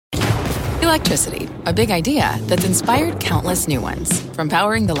Electricity, a big idea that's inspired countless new ones. From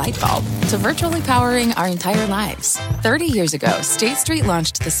powering the light bulb to virtually powering our entire lives. 30 years ago, State Street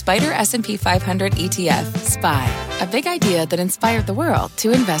launched the Spider S&P 500 ETF, SPY. A big idea that inspired the world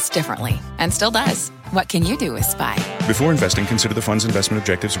to invest differently. And still does. What can you do with SPY? Before investing, consider the fund's investment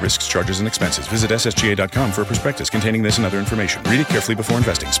objectives, risks, charges, and expenses. Visit ssga.com for a prospectus containing this and other information. Read it carefully before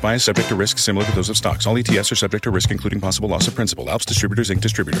investing. SPY is subject to risks similar to those of stocks. All ETFs are subject to risk, including possible loss of principal. Alps Distributors, Inc.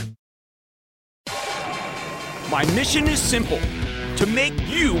 Distributor. My mission is simple, to make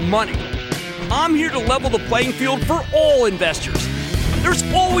you money. I'm here to level the playing field for all investors. There's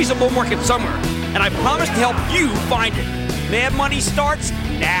always a bull market somewhere, and I promise to help you find it. Mad Money starts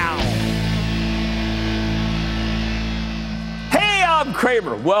now. Hey, I'm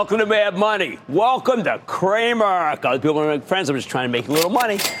Cramer. Welcome to Mad Money. Welcome to Cramer. Other people want to make friends. I'm just trying to make a little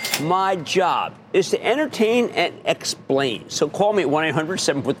money. My job is to entertain and explain. So call me at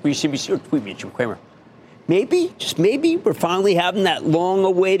 1-800-743-CBC or tweet me at Jim Cramer. Maybe, just maybe, we're finally having that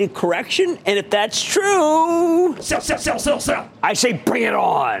long-awaited correction. And if that's true, sell. I say bring it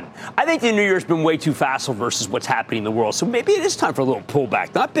on. I think the new year's been way too facile versus what's happening in the world. So maybe it is time for a little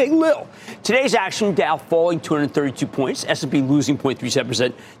pullback. Not big, little. Today's action, Dow falling 232 points, S&P losing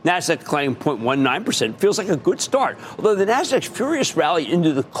 0.37%, NASDAQ declining 0.19%. Feels like a good start. Although the NASDAQ's furious rally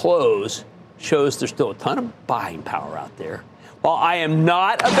into the close shows there's still a ton of buying power out there. While I am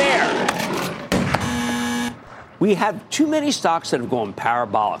not a bear, we have too many stocks that have gone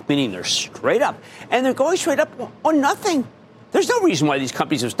parabolic, meaning they're straight up, and they're going straight up on nothing. There's no reason why these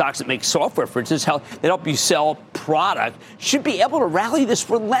companies have stocks that make software, for instance, that help you sell product, should be able to rally this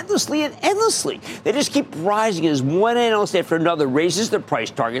relentlessly and endlessly. They just keep rising as one analyst after another raises their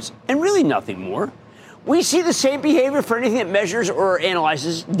price targets, and really nothing more. We see the same behavior for anything that measures or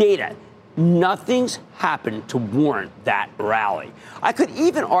analyzes data. Nothing's happened to warrant that rally. I could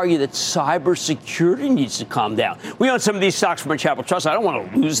even argue that cybersecurity needs to calm down. We own some of these stocks from our Chapel Trust. I don't want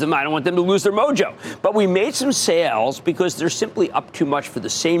to lose them. I don't want them to lose their mojo. But we made some sales because they're simply up too much for the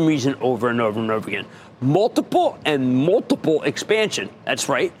same reason over and over and over again. Multiple expansion. That's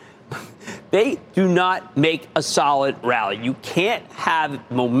right. They do not make a solid rally. You can't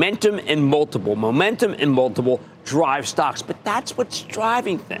have momentum and multiple drive stocks. But that's what's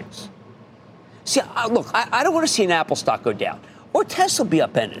driving things. See, look, I don't want to see an Apple stock go down or Tesla be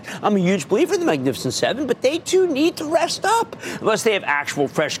upended. I'm a huge believer in the Magnificent Seven, but they too need to rest up unless they have actual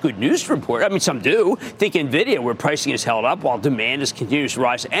fresh good news to report. I mean, some do. Think NVIDIA, where pricing is held up while demand is continues to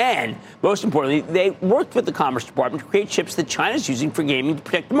rise. And most importantly, they worked with the Commerce Department to create chips that China's using for gaming to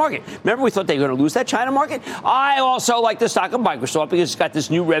protect the market. Remember, we thought they were going to lose that China market? I also like the stock of Microsoft because it's got this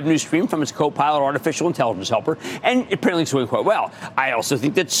new revenue stream from its Copilot artificial intelligence helper, and apparently it's doing quite well. I also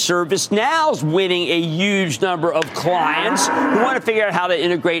think that ServiceNow's winning a huge number of clients who want to figure out how to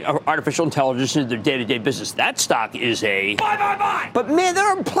integrate artificial intelligence into their day-to-day business. That stock is a buy. But, man, there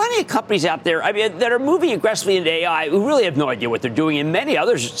are plenty of companies out there, that are moving aggressively into AI who really have no idea what they're doing, and many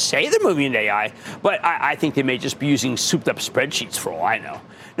others say they're moving into AI, but I think they may just be using souped-up spreadsheets for all I know.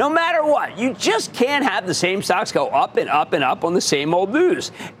 No matter what, you just can't have the same stocks go up and up and up on the same old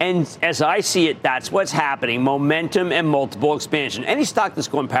news. And as I see it, that's what's happening. Momentum and multiple expansion. Any stock that's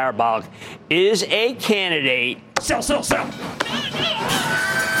going parabolic is a candidate. Sell. To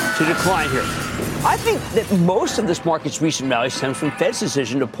decline here. I think that most of this market's recent rally stems from Fed's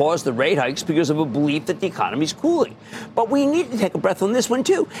decision to pause the rate hikes because of a belief that the economy is cooling. But we need to take a breath on this one,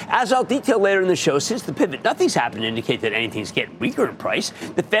 too. As I'll detail later in the show, since the pivot, nothing's happened to indicate that anything's getting weaker in price.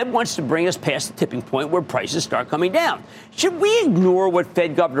 The Fed wants to bring us past the tipping point where prices start coming down. Should we ignore what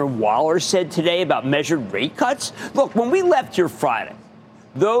Fed Governor Waller said today about measured rate cuts? Look, when we left here Friday,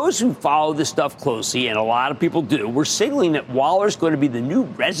 those who follow this stuff closely, and a lot of people do, were signaling that Waller's going to be the new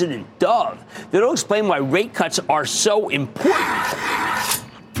resident dove. That'll explain why rate cuts are so important.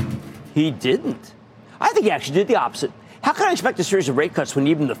 He didn't. I think he actually did the opposite. How can I expect a series of rate cuts when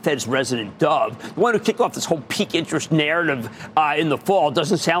even the Fed's resident dove, the one who kicked off this whole peak interest narrative in the fall,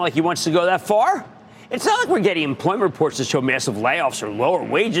 doesn't sound like he wants to go that far? It's not like we're getting employment reports that show massive layoffs or lower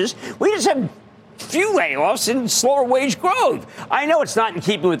wages. We just have few layoffs and slower wage growth. I know it's not in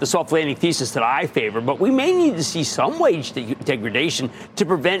keeping with the soft landing thesis that I favor, but we may need to see some wage degradation to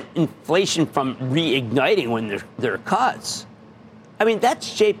prevent inflation from reigniting when there are cuts. I mean,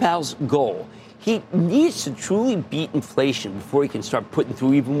 that's Jay Powell's goal. He needs to truly beat inflation before he can start putting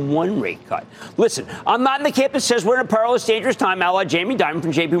through even one rate cut. Listen, I'm not in the camp that says we're in a perilous, dangerous time, a la Jamie Dimon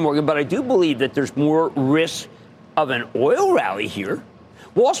from JP Morgan, but I do believe that there's more risk of an oil rally here.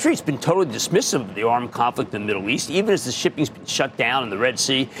 Wall Street's been totally dismissive of the armed conflict in the Middle East, even as the shipping's been shut down in the Red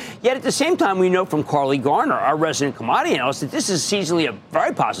Sea. Yet at the same time, we know from Carly Garner, our resident commodity analyst, that this is seasonally a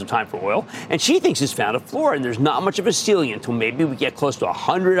very positive time for oil, and she thinks it's found a floor, and there's not much of a ceiling until maybe we get close to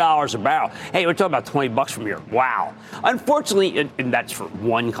 $100 a barrel. Hey, we're talking about $20 from here. Wow. Unfortunately, and that's for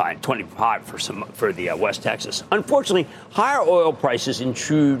one kind, 25 for the West Texas. Unfortunately, higher oil prices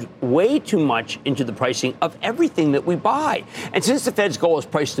intrude way too much into the pricing of everything that we buy. And since the Fed's goal is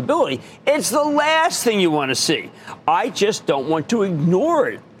price stability, it's the last thing you want to see. I just don't want to ignore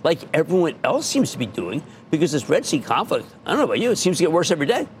it like everyone else seems to be doing, because this Red Sea conflict, I don't know about you, it seems to get worse every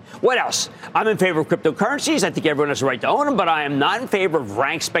day. What else? I'm in favor of cryptocurrencies. I think everyone has a right to own them, but I am not in favor of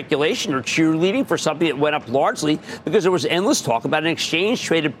rank speculation or cheerleading for something that went up largely because there was endless talk about an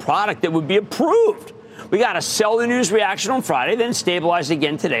exchange-traded product that would be approved. We got to sell the news reaction on Friday, then stabilize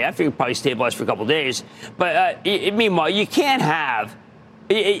again today. I figure probably stabilize for a couple of days. But meanwhile, you can't have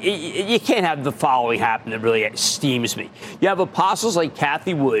the following happen that really steams me. You have apostles like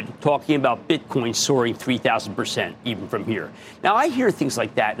Cathie Wood talking about Bitcoin soaring 3,000% even from here. Now, I hear things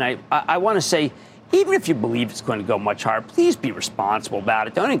like that, and I want to say, even if you believe it's going to go much higher, please be responsible about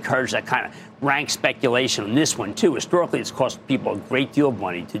it. Don't encourage that kind of rank speculation on this one, too. Historically, it's cost people a great deal of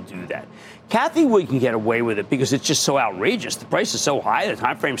money to do that. Cathie Wood can get away with it because it's just so outrageous. The price is so high, the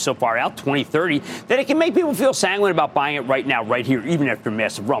time frame is so far out, 2030, that it can make people feel sanguine about buying it right now, right here, even after a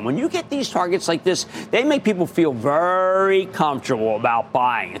massive run. When you get these targets like this, they make people feel very comfortable about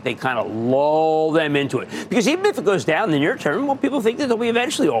buying it. They kind of lull them into it. Because even if it goes down in the near term, well, people think that they'll be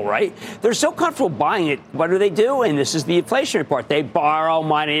eventually all right. They're so comfortable buying it. What do? And this is the inflationary part. They borrow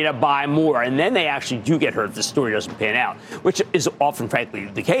money to buy more, and then they actually do get hurt if the story doesn't pan out, which is often, frankly,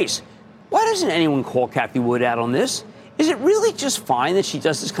 the case. Why doesn't anyone call Cathie Wood out on this? Is it really just fine that she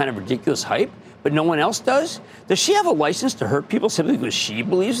does this kind of ridiculous hype, but no one else does? Does she have a license to hurt people simply because she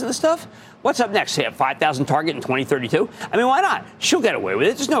believes in this stuff? What's up next? Say a 5,000 target in 2032? I mean, why not? She'll get away with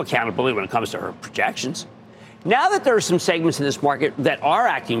it. There's no accountability when it comes to her projections. Now that there are some segments in this market that are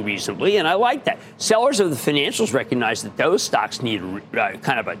acting reasonably, and I like that, sellers of the financials recognize that those stocks need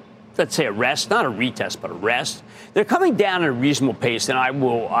kind of a, let's say, a rest, not a retest, but a rest. They're coming down at a reasonable pace, and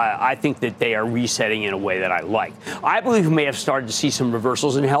I think that they are resetting in a way that I like. I believe we may have started to see some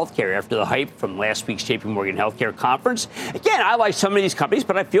reversals in healthcare after the hype from last week's JP Morgan Healthcare Conference. Again, I like some of these companies,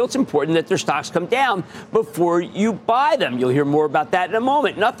 but I feel it's important that their stocks come down before you buy them. You'll hear more about that in a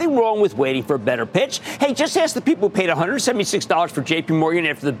moment. Nothing wrong with waiting for a better pitch. Hey, just ask the people who paid $176 for JP Morgan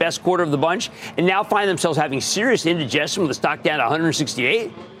after the best quarter of the bunch and now find themselves having serious indigestion with the stock down to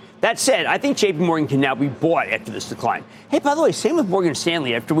 168. That said, I think JP Morgan can now be bought after this decline. Hey, by the way, same with Morgan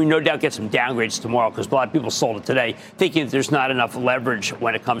Stanley after we no doubt get some downgrades tomorrow because a lot of people sold it today thinking that there's not enough leverage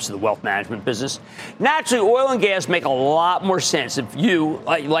when it comes to the wealth management business. Naturally, oil and gas make a lot more sense if you,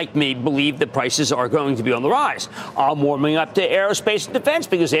 like me, believe that prices are going to be on the rise. I'm warming up to aerospace and defense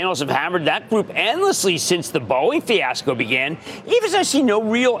because analysts have hammered that group endlessly since the Boeing fiasco began. Even as I see no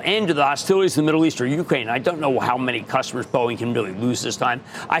real end to the hostilities in the Middle East or Ukraine, I don't know how many customers Boeing can really lose this time.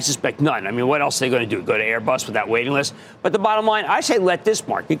 I suspect none. I mean, what else are they going to do? Go to Airbus with that waiting list? But the bottom line, I say let this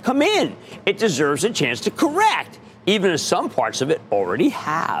market come in. It deserves a chance to correct, even as some parts of it already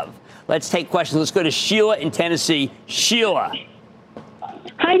have. Let's take questions. Let's go to Sheila in Tennessee. Sheila.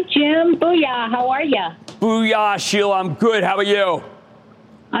 Hi, Jim. Booyah. How are you? Booyah, Sheila. I'm good. How are you?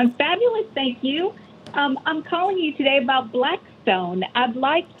 I'm fabulous. Thank you. I'm calling you today about Blackstone. I'd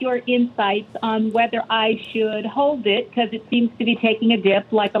like your insights on whether I should hold it because it seems to be taking a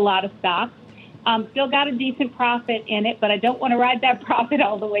dip like a lot of stocks. Still got a decent profit in it, but I don't want to ride that profit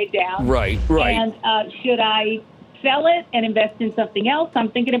all the way down. Right. And should I sell it and invest in something else? I'm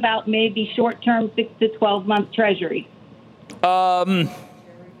thinking about maybe short-term 6 to 12-month treasuries.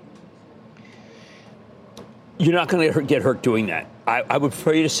 You're not going to get hurt doing that. I would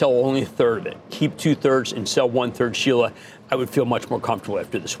prefer you to sell only a third of it. Keep 2/3 and sell 1/3, Sheila. I would feel much more comfortable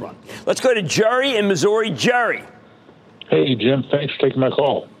after this run. Let's go to Jerry in Missouri. Jerry. Hey, Jim. Thanks for taking my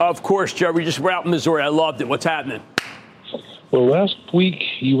call. Of course, Jerry. We just were out in Missouri. I loved it. What's happening? Well, last week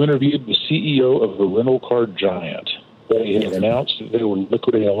you interviewed the CEO of the rental car giant. They had announced that they were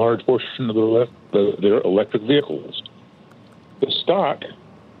liquidating a large portion of their electric vehicles. The stock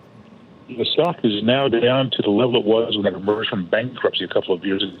is now down to the level it was when it emerged from bankruptcy a couple of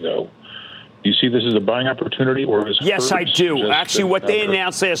years ago. Do you see this as a buying opportunity, or is Yes, I do. Actually, what they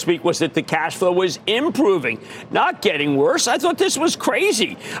announced last week was that the cash flow was improving, not getting worse. I thought this was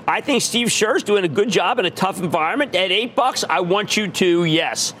crazy. I think Steve Scher's doing a good job in a tough environment. At $8, I want you to,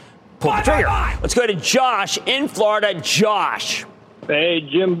 yes, pull the trigger. Let's go to Josh in Florida. Josh. Hey,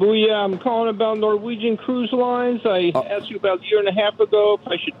 Jim Booyah. I'm calling about Norwegian Cruise Lines. I asked you about a year and a half ago if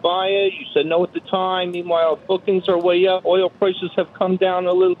I should buy it. You said no at the time. Meanwhile, bookings are way up. Oil prices have come down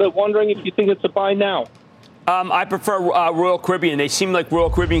a little bit. Wondering if you think it's a buy now. I prefer Royal Caribbean. They seem like Royal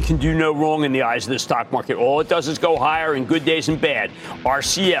Caribbean can do no wrong in the eyes of the stock market. All it does is go higher in good days and bad.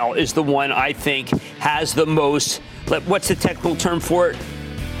 RCL is the one I think has the most, what's the technical term for it?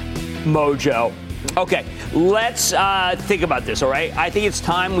 Mojo. Okay, let's think about this, all right? I think it's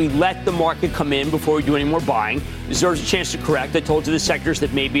time we let the market come in before we do any more buying. It deserves a chance to correct. I told you the sectors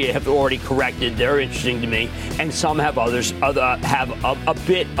that maybe have already corrected. They're interesting to me. And some have others, have a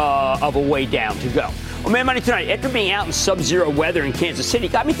bit of a way down to go. Well, Mad Money tonight, after being out in sub-zero weather in Kansas City,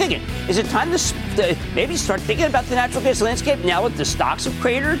 got me thinking, is it time to maybe start thinking about the natural gas landscape now that the stocks have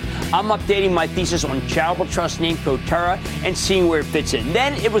cratered? I'm updating my thesis on charitable trust named Coterra and seeing where it fits in.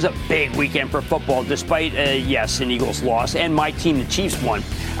 Then it was a big weekend for football, despite, an Eagles loss, and my team, the Chiefs, won.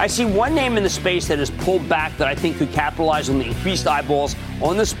 I see one name in the space that has pulled back that I think could capitalize on the increased eyeballs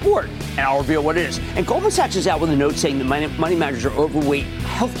on the sport, and I'll reveal what it is. And Goldman Sachs is out with a note saying that money managers are overweight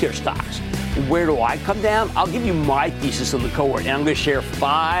healthcare stocks. Where do I come down? I'll give you my thesis on the cohort, and I'm going to share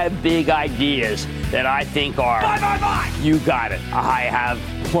 5 big ideas that I think are... Buy. You got it. I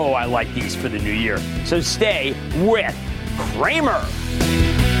like these for the new year. So stay with Cramer.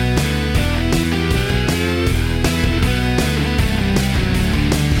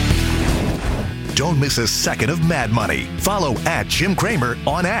 Don't miss a second of Mad Money. Follow @Jim Cramer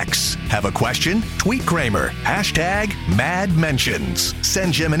on X. Have a question? Tweet Cramer. #MadMentions.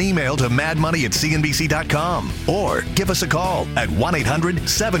 Send Jim an email to madmoney@cnbc.com or give us a call at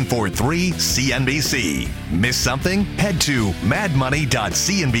 1-800-743-CNBC. Miss something? Head to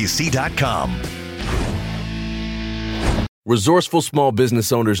madmoney.cnbc.com. Resourceful small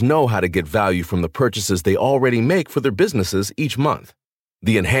business owners know how to get value from the purchases they already make for their businesses each month.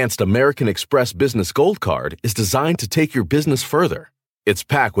 The enhanced American Express Business Gold Card is designed to take your business further. It's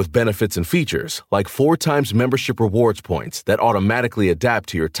packed with benefits and features like 4 times membership rewards points that automatically adapt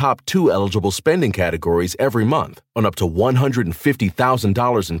to your top 2 eligible spending categories every month on up to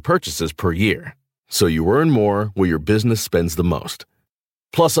 $150,000 in purchases per year. So you earn more where your business spends the most.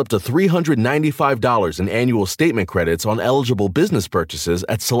 Plus up to $395 in annual statement credits on eligible business purchases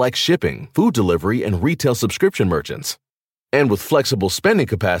at select shipping, food delivery, and retail subscription merchants. And with flexible spending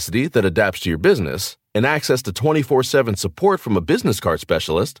capacity that adapts to your business and access to 24/7 support from a business card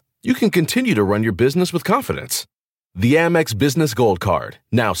specialist, you can continue to run your business with confidence. The Amex Business Gold Card,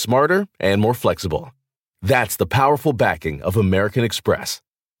 now smarter and more flexible. That's the powerful backing of American Express.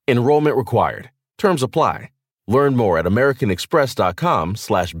 Enrollment required. Terms apply. Learn more at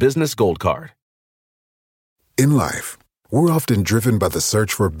americanexpress.com/businessgoldcard. In life, we're often driven by the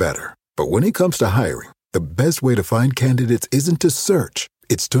search for better. But when it comes to hiring, the best way to find candidates isn't to search,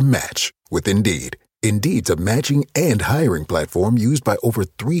 it's to match with Indeed. Indeed's a matching and hiring platform used by over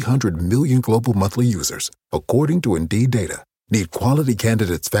 300 million global monthly users, according to Indeed data. Need quality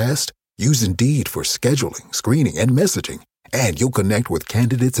candidates fast? Use Indeed for scheduling, screening, and messaging, and you'll connect with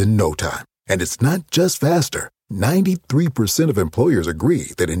candidates in no time. And it's not just faster. 93% of employers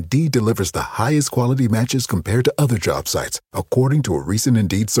agree that Indeed delivers the highest quality matches compared to other job sites, according to a recent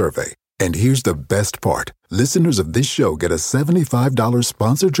Indeed survey. And here's the best part. Listeners of this show get a $75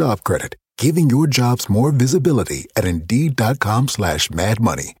 sponsored job credit, giving your jobs more visibility at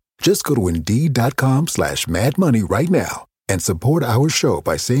Indeed.com/madmoney. Just go to Indeed.com/madmoney right now and support our show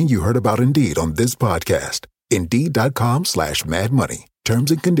by saying you heard about Indeed on this podcast. Indeed.com/madmoney.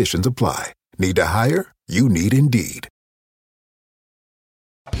 Terms and conditions apply. Need to hire? You need Indeed.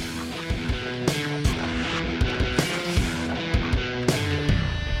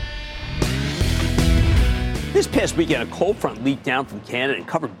 This past weekend, a cold front leaked down from Canada and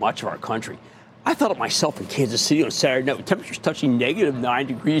covered much of our country. I felt it myself in Kansas City on Saturday night with temperatures touching -9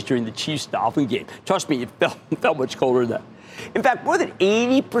 degrees during the Chiefs-Dolphin game. Trust me, it felt much colder than that. In fact, more than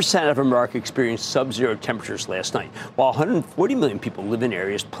 80% of America experienced sub-zero temperatures last night, while 140 million people live in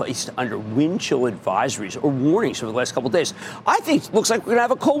areas placed under wind chill advisories or warnings over the last couple of days. I think it looks like we're going to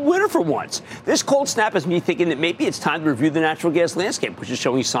have a cold winter for once. This cold snap has me thinking that maybe it's time to review the natural gas landscape, which is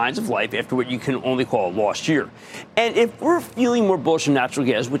showing signs of life after what you can only call a lost year. And if we're feeling more bullish on natural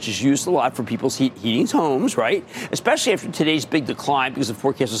gas, which is used a lot for people's heating homes, right, especially after today's big decline because the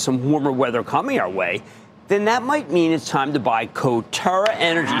forecast of some warmer weather coming our way, then that might mean it's time to buy Coterra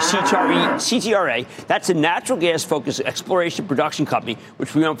Energy, CTRA. That's a natural gas-focused exploration production company,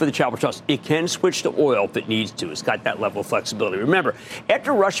 which we own for the Charitable Trust. It can switch to oil if it needs to. It's got that level of flexibility. Remember,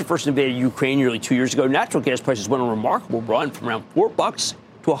 after Russia first invaded Ukraine nearly 2 years ago, natural gas prices went on a remarkable run from around $4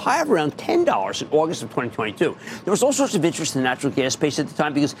 to a high of around $10 in August of 2022. There was all sorts of interest in the natural gas space at the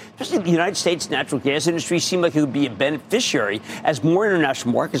time because especially the United States natural gas industry seemed like it would be a beneficiary as more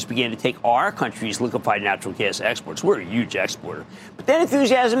international markets began to take our country's liquefied natural gas exports. We're a huge exporter. But then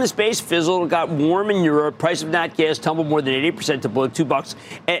enthusiasm in the space fizzled. It got warm in Europe. Price of nat gas tumbled more than 80% to below $2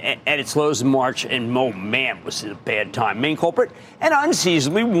 at its lows in March. And, oh, man, was it a bad time. Main culprit, an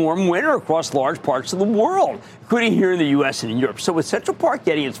unseasonably warm winter across large parts of the world, including here in the U.S. and in Europe. So with Central Park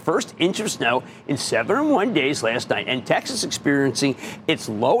getting its first inch of snow in 701 days last night and Texas experiencing its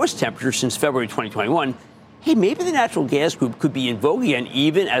lowest temperature since February 2021, hey, maybe the natural gas group could be in vogue again,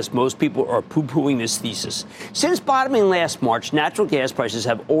 even as most people are poo-pooing this thesis. Since bottoming last March, natural gas prices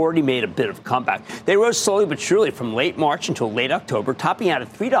have already made a bit of a comeback. They rose slowly but surely from late March until late October, topping out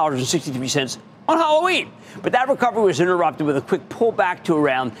at $3.63 on Halloween. But that recovery was interrupted with a quick pullback to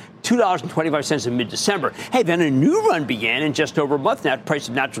around $2.25 in mid-December. Hey, then a new run began in just over a month now. The price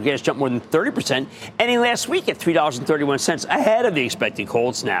of natural gas jumped more than 30%, ending last week at $3.31, ahead of the expected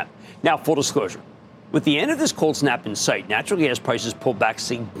cold snap. Now, full disclosure. With the end of this cold snap in sight, natural gas prices pulled back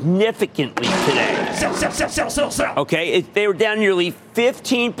significantly today. Sell. Okay, they were down nearly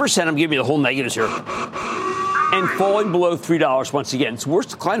 15%. I'm giving you the whole negatives here. And falling below $3 once again. It's the worst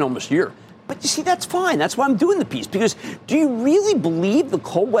decline almost a year. But you see, that's fine. That's why I'm doing the piece. Because do you really believe the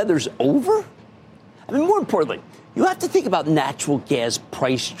cold weather's over? I mean, more importantly, you have to think about natural gas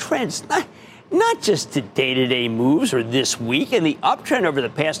price trends. Not just the day-to-day moves or this week. And the uptrend over the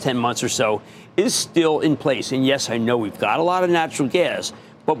past 10 months or so is still in place. And yes, I know we've got a lot of natural gas,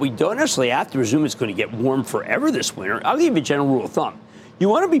 but we don't necessarily have to presume it's going to get warm forever this winter. I'll give you a general rule of thumb. You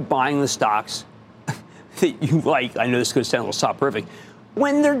want to be buying the stocks that you like. I know this is going to sound a little soporific.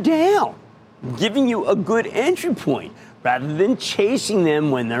 When they're down, giving you a good entry point rather than chasing them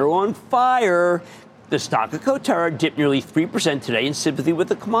when they're on fire. The stock of Coterra dipped nearly 3% today in sympathy with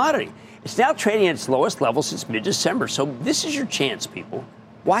the commodity. It's now trading at its lowest level since mid-December. So this is your chance, people.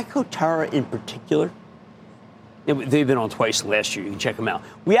 Why Coterra in particular? They've been on twice last year. You can check them out.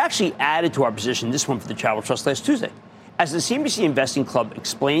 We actually added to our position, this one for the Travel Trust last Tuesday. As the CNBC Investing Club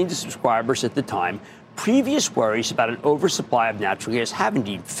explained to subscribers at the time, previous worries about an oversupply of natural gas have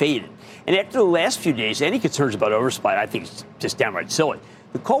indeed faded. And after the last few days, any concerns about oversupply, I think, is just downright silly.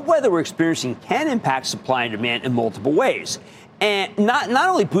 The cold weather we're experiencing can impact supply and demand in multiple ways. And not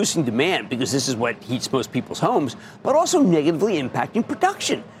only boosting demand, because this is what heats most people's homes, but also negatively impacting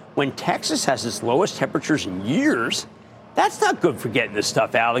production. When Texas has its lowest temperatures in years, that's not good for getting this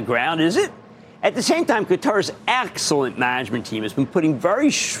stuff out of the ground, is it? At the same time, Qatar's excellent management team has been they've been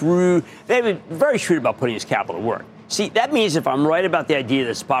very shrewd about putting his capital to work. See, that means if I'm right about the idea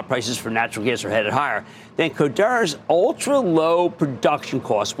that spot prices for natural gas are headed higher, then Qatar's ultra-low production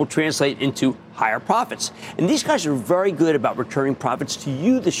costs will translate into higher profits. And these guys are very good about returning profits to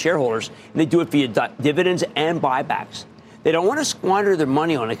you, the shareholders, and they do it via dividends and buybacks. They don't want to squander their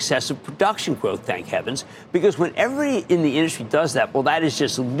money on excessive production growth, thank heavens, because when everybody in the industry does that, well, that is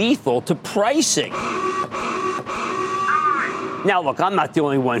just lethal to pricing. Now, look, I'm not the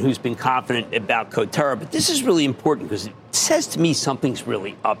only one who's been confident about Coterra, but this is really important because it says to me something's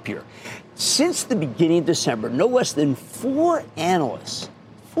really up here. Since the beginning of December, no less than 4 analysts,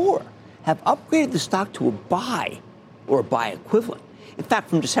 have upgraded the stock to a buy or a buy equivalent. In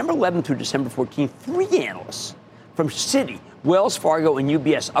fact, from December 11th through December 14th, 3 analysts from Citi, Wells Fargo, and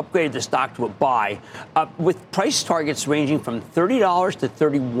UBS upgraded the stock to a buy with price targets ranging from $30 to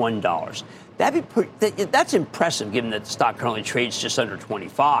 $31. That's impressive, given that the stock currently trades just under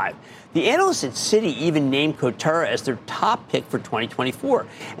 25. The analysts at Citi even named Coterra as their top pick for 2024,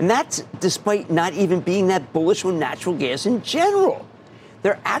 and that's despite not even being that bullish on natural gas in general.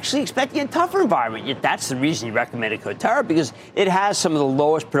 They're actually expecting a tougher environment, yet that's the reason he recommended Coterra, because it has some of the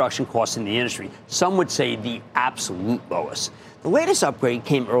lowest production costs in the industry. Some would say the absolute lowest. The latest upgrade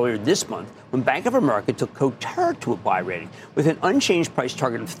came earlier this month when Bank of America took Coterra to a buy rating with an unchanged price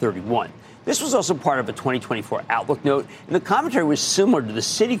target of 31. This was also part of a 2024 outlook note, and the commentary was similar to the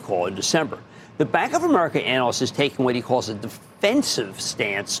Citi call in December. The Bank of America analyst is taking what he calls a defensive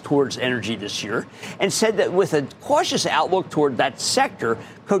stance towards energy this year and said that with a cautious outlook toward that sector,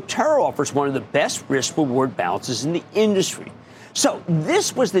 Coterra offers one of the best risk-reward balances in the industry. So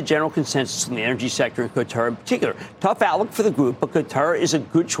this was the general consensus in the energy sector and Coterra in particular. Tough outlook for the group, but Coterra is a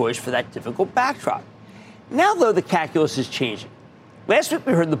good choice for that difficult backdrop. Now, though, the calculus is changing. Last week,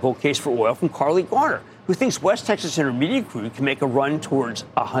 we heard the bull case for oil from Carly Garner, who thinks West Texas Intermediate crude can make a run towards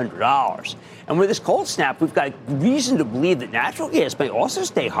 $100. And with this cold snap, we've got reason to believe that natural gas may also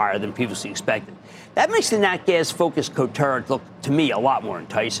stay higher than previously expected. That makes the nat gas-focused Coterra look, to me, a lot more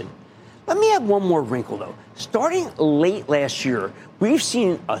enticing. Let me add one more wrinkle, though. Starting late last year, we've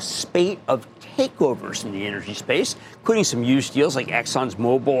seen a spate of takeovers in the energy space, including some huge deals like Exxon's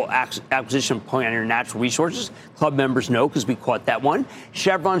Mobil acquisition of Pioneer Natural Resources. Club members know because we caught that one.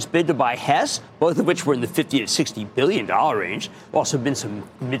 Chevron's bid to buy Hess, both of which were in the $50 to $60 billion range. There also been some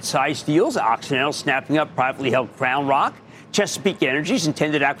mid-sized deals. Occidental snapping up privately held Crown Rock. Chesapeake Energy's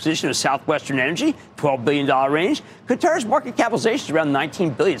intended acquisition of Southwestern Energy, $12 billion range. Qatar's market capitalization is around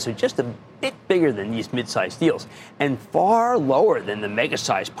 $19 billion, so just a bit bigger than these mid-sized deals, and far lower than the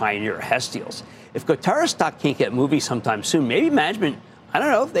mega-sized Pioneer or Hess deals. If Qatar's stock can't get moving sometime soon, maybe management, I don't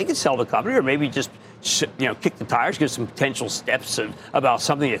know, if they could sell the company or maybe just kick the tires, give some potential steps about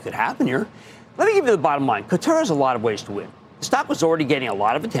something that could happen here. Let me give you the bottom line. Qatar has a lot of ways to win. The stock was already getting a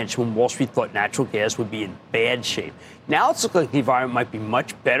lot of attention when Wall Street thought natural gas would be in bad shape. Now it's looking like the environment might be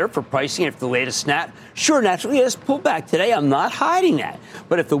much better for pricing after the latest snap. Sure, natural gas pulled back today. I'm not hiding that.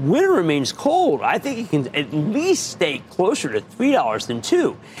 But if the winter remains cold, I think it can at least stay closer to $3 than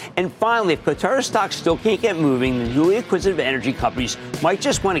 $2. And finally, if Qatar's stock still can't get moving, the newly acquisitive energy companies might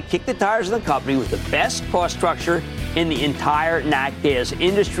just want to kick the tires of the company with the best cost structure in the entire nat gas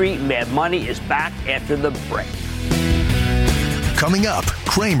industry. Mad Money is back after the break. Coming up,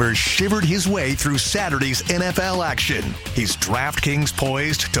 Cramer shivered his way through Saturday's NFL action. Is DraftKings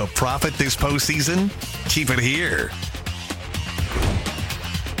poised to profit this postseason? Keep it here.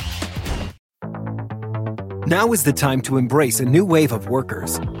 Now is the time to embrace a new wave of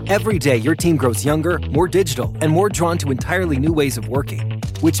workers. Every day, your team grows younger, more digital, and more drawn to entirely new ways of working,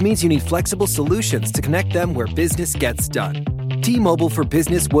 which means you need flexible solutions to connect them where business gets done. T-Mobile for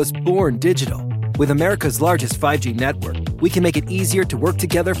Business was born digital. With America's largest 5G network, we can make it easier to work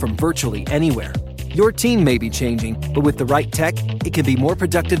together from virtually anywhere. Your team may be changing, but with the right tech, it can be more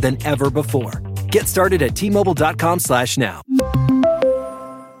productive than ever before. Get started at T-Mobile.com/now.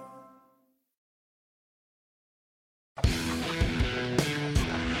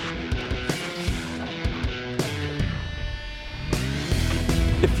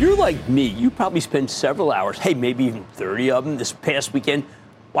 If you're like me, you probably spend several hours, maybe even 30 of them this past weekend,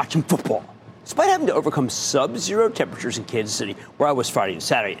 watching football. Despite having to overcome sub-zero temperatures in Kansas City, where I was Friday and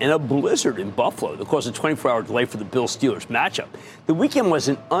Saturday, and a blizzard in Buffalo that caused a 24-hour delay for the Bills-Steelers matchup, the weekend was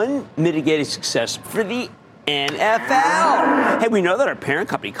an unmitigated success for the NFL. Hey, we know that our parent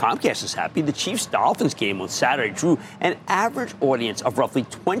company, Comcast, is happy. The Chiefs-Dolphins game on Saturday drew an average audience of roughly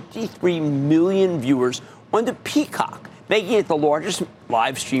 23 million viewers on the Peacock, making it the largest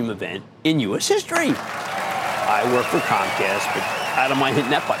live stream event in U.S. history. I work for Comcast, but I don't mind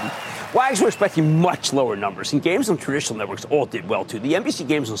hitting that button. Wags were expecting much lower numbers, and games on traditional networks all did well, too. The NBC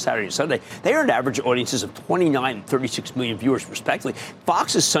games on Saturday and Sunday, they earned average audiences of 29 and 36 million viewers, respectively.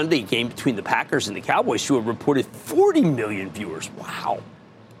 Fox's Sunday game between the Packers and the Cowboys drew a reported 40 million viewers. Wow.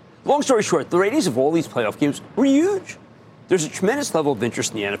 Long story short, the ratings of all these playoff games were huge. There's a tremendous level of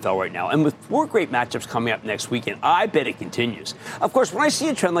interest in the NFL right now, and with 4 great matchups coming up next weekend, I bet it continues. Of course, when I see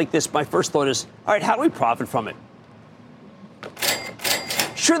a trend like this, my first thought is, all right, how do we profit from it?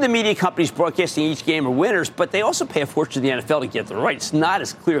 Sure, the media companies broadcasting each game are winners, but they also pay a fortune to the NFL to get the right. It's not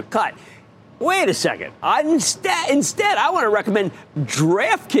as clear cut. Wait a second. Instead, I want to recommend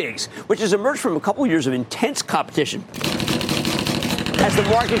DraftKings, which has emerged from a couple years of intense competition as the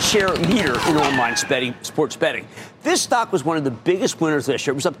market share leader in online sports betting. This stock was one of the biggest winners last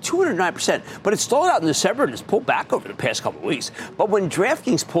year. It was up 209%, but it stalled out in December and has pulled back over the past couple of weeks. But when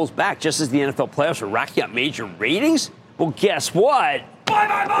DraftKings pulls back, just as the NFL playoffs are racking up major ratings, well, guess what?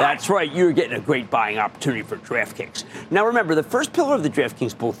 Buy. That's right. You're getting a great buying opportunity for DraftKings. Now, remember, the first pillar of the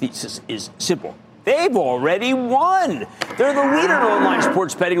DraftKings bull thesis is simple. They've already won. They're the leader in online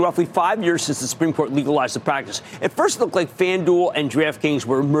sports betting, roughly 5 years since the Supreme Court legalized the practice. At first, it looked like FanDuel and DraftKings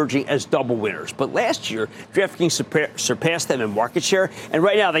were emerging as double winners. But last year, DraftKings surpassed them in market share, and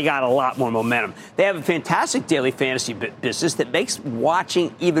right now they got a lot more momentum. They have a fantastic daily fantasy business that makes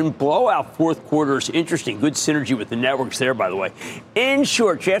watching even blowout fourth quarters interesting. Good synergy with the networks there, by the way. In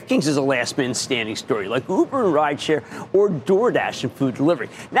short, DraftKings is a last-man standing story, like Uber and rideshare or DoorDash and food delivery.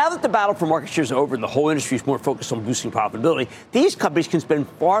 Now that the battle for market share is over, and the whole industry is more focused on boosting profitability, these companies can spend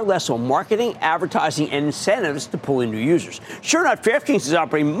far less on marketing, advertising, and incentives to pull in new users. Sure enough, DraftKings is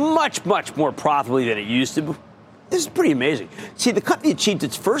operating much, much more profitably than it used to. This is pretty amazing. See, the company achieved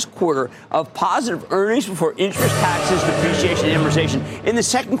its first quarter of positive earnings before interest, taxes, depreciation, and amortization in the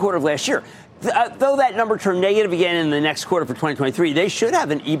second quarter of last year. Though that number turned negative again in the next quarter for 2023, they should have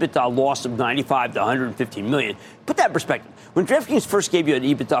an EBITDA loss of $95 to $115 million. Put that in perspective. When DraftKings first gave you an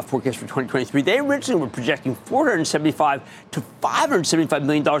EBITDA forecast for 2023, they originally were projecting $475 to $575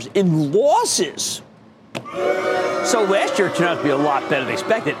 million in losses. So last year turned out to be a lot better than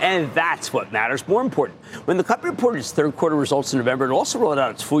expected, and that's what matters. More important, when the company reported its third quarter results in November, it also rolled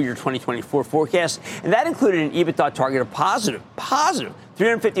out its full year 2024 forecast, and that included an EBITDA target of positive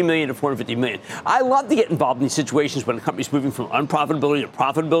 $350 million to $450 million. I love to get involved in these situations when a company's moving from unprofitability to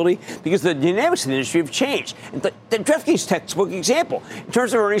profitability because the dynamics of the industry have changed. And the DraftKings textbook example. In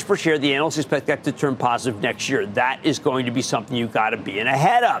terms of earnings per share, the analysts expect that to turn positive next year. That is going to be something you've got to be in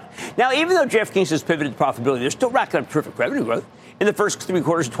ahead of. Now, even though DraftKings has pivoted to profitability, they're still racking up terrific revenue growth. In the first 3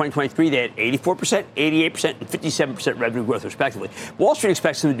 quarters of 2023, they had 84%, 88%, and 57% revenue growth, respectively. Wall Street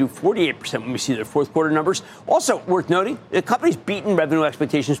expects them to do 48% when we see their fourth quarter numbers. Also, worth noting, the company's beaten revenue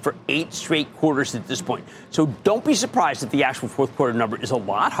expectations for 8 straight quarters at this point. So don't be surprised if the actual fourth quarter number is a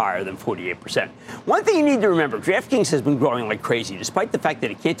lot higher than 48%. One thing you need to remember, DraftKings has been growing like crazy, despite the fact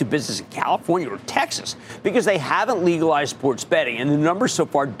that it can't do business in California or Texas, because they haven't legalized sports betting. And the numbers so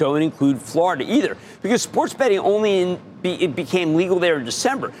far don't include Florida either, because sports betting only it became legal there in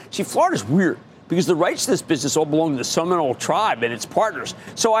December. See, Florida's weird because the rights to this business all belong to the Seminole tribe and its partners.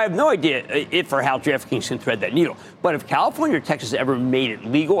 So I have no idea if or how DraftKings can thread that needle. But if California or Texas ever made it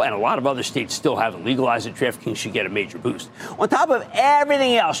legal, and a lot of other states still haven't legalized it, DraftKings should get a major boost. On top of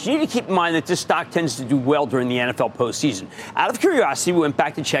everything else, you need to keep in mind that this stock tends to do well during the NFL postseason. Out of curiosity, we went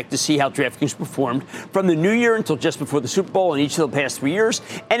back to check to see how DraftKings performed from the new year until just before the Super Bowl in each of the past 3 years.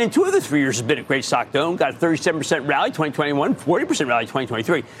 And in 2 of the 3 years, has been a great stock dome. Got a 37% rally, 2021, 40% rally,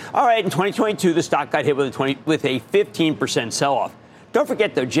 2023. All right, in 2022, the stock got hit with a 15% sell-off. Don't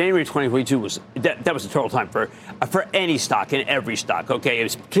forget, though, January 2022 was a total time for any stock and every stock. Okay, it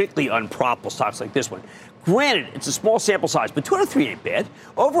was particularly unprofitable stocks like this one. Granted, it's a small sample size, but 2 out of 3 ain't bad.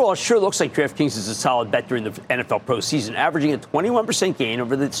 Overall, it sure looks like DraftKings is a solid bet during the NFL postseason, averaging a 21% gain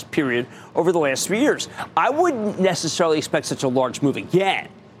over this period over the last 3 years. I wouldn't necessarily expect such a large move again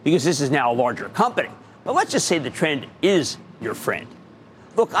because this is now a larger company. But let's just say the trend is your friend.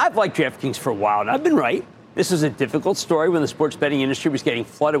 Look, I've liked DraftKings for a while, and I've been right. This was a difficult story when the sports betting industry was getting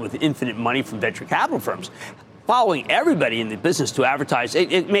flooded with infinite money from venture capital firms. Following everybody in the business to advertise,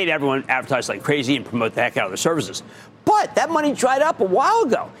 it made everyone advertise like crazy and promote the heck out of their services. But that money dried up a while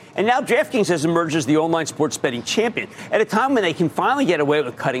ago. And now DraftKings has emerged as the online sports betting champion at a time when they can finally get away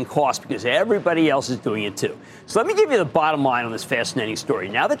with cutting costs because everybody else is doing it too. So let me give you the bottom line on this fascinating story.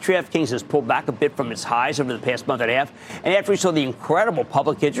 Now that DraftKings has pulled back a bit from its highs over the past month and a half, and after we saw the incredible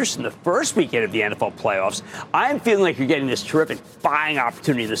public interest in the first weekend of the NFL playoffs, I am feeling like you're getting this terrific buying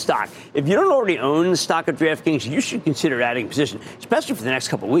opportunity in the stock. If you don't already own the stock of DraftKings, you should consider adding a position, especially for the next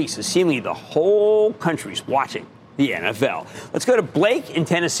couple of weeks, as seemingly the whole country's watching the NFL. Let's go to Blake in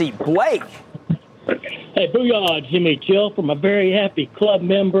Tennessee. Blake. Hey, booyah, Jimmy Chill, from a very happy club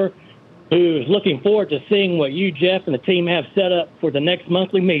member who is looking forward to seeing what you, Jeff, and the team have set up for the next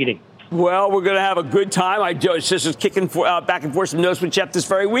monthly meeting. Well, we're going to have a good time. I just was kicking back and forth some notes with Jeff this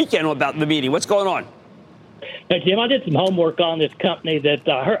very weekend about the meeting. What's going on? Hey, Jim, I did some homework on this company that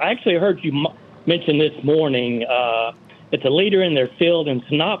I actually heard you mention this morning. It's a leader in their field, and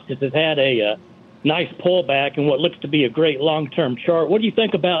Synopsys has had a nice pullback and what looks to be a great long-term chart. What do you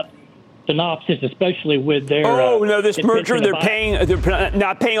think about Synopsys, especially with their... this merger, they're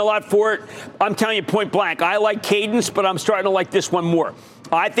not paying a lot for it. I'm telling you point blank, I like Cadence, but I'm starting to like this one more.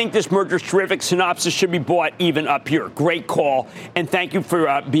 I think this merger is terrific. Synopsys should be bought even up here. Great call. And thank you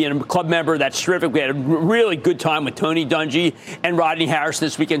for being a club member. That's terrific. We had a really good time with Tony Dungy and Rodney Harris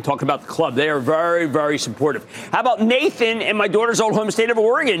this weekend talking about the club. They are very, very supportive. How about Nathan in my daughter's old home state of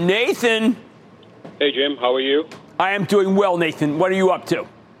Oregon? Nathan. Hey, Jim. How are you? I am doing well, Nathan. What are you up to?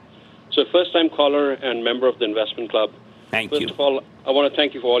 So, first-time caller and member of the investment club. Thank you. First of all, I want to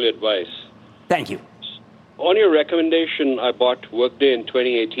thank you for all your advice. Thank you. On your recommendation, I bought Workday in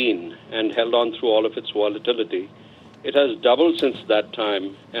 2018 and held on through all of its volatility. It has doubled since that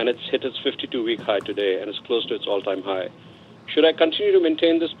time, and it's hit its 52-week high today, and is close to its all-time high. Should I continue to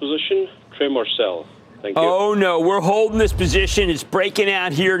maintain this position, trim or sell? Thank you. Oh, no, we're holding this position. It's breaking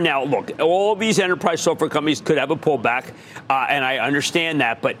out here. Now, look, all of these enterprise software companies could have a pullback, and I understand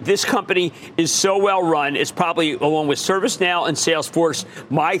that. But this company is so well run. It's probably, along with ServiceNow and Salesforce,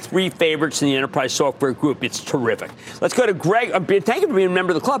 my 3 favorites in the enterprise software group. It's terrific. Let's go to Greg. Thank you for being a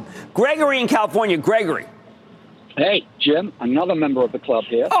member of the club. Gregory in California. Gregory. Hey, Jim, another member of the club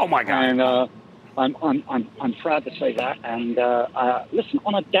here. Oh, my God. And I'm proud to say that. And listen,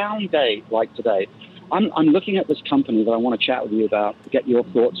 on a down day like today, I'm looking at this company that I want to chat with you about, to get your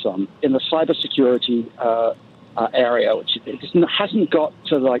thoughts on, in the cybersecurity area, which hasn't got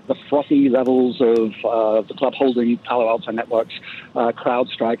to like the frothy levels of the club holding Palo Alto Networks,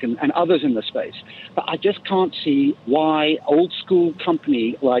 CrowdStrike, and others in the space. But I just can't see why old school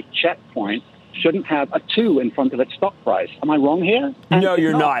company like Check Point shouldn't have a 2 in front of its stock price. Am I wrong here? And no,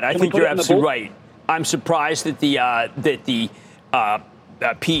 you're not. I think you're absolutely right. right. I'm surprised that the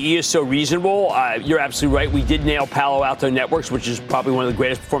PE is so reasonable. You're absolutely right. We did nail Palo Alto Networks, which is probably one of the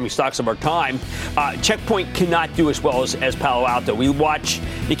greatest performing stocks of our time. Checkpoint cannot do as well as Palo Alto. We watch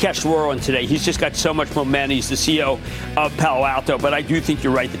Nikesh Roran today. He's just got so much momentum. He's the CEO of Palo Alto. But I do think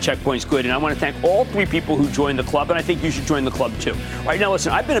you're right. The Checkpoint's good. And I want to thank all 3 people who joined the club. And I think you should join the club, too. All right, now,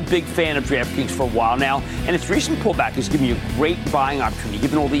 listen, I've been a big fan of DraftKings for a while now. And its recent pullback has given me a great buying opportunity,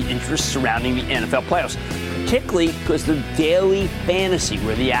 given all the interest surrounding the NFL playoffs. Particularly because the daily fantasy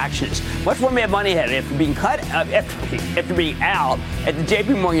where the action is. Much more Mad Money ahead after being after being out at the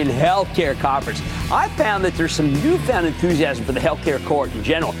JP Morgan Healthcare Conference. I found that there's some newfound enthusiasm for the healthcare cohort in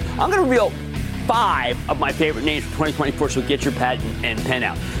general. I'm going to reveal 5 of my favorite names for 2024, so get your pad and pen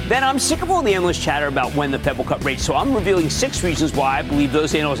out. Then I'm sick of all the endless chatter about when the Fed will cut rates, so I'm revealing 6 reasons why I believe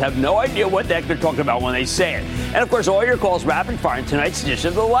those analysts have no idea what the heck they're talking about when they say it. And, of course, all your calls rapid fire in tonight's edition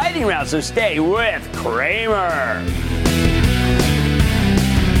of the Lightning Round, so stay with Cramer.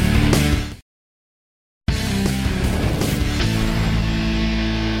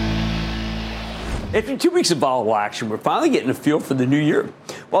 After 2 weeks of volatile action, we're finally getting a feel for the new year.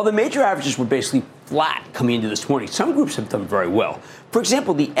 While the major averages were basically flat coming into this morning, some groups have done very well. For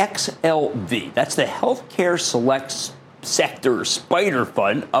example, the XLV, that's the Healthcare Select Sector Spider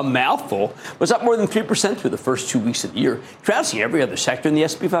Fund, a mouthful, was up more than 3% through the first 2 weeks of the year, trouncing every other sector in the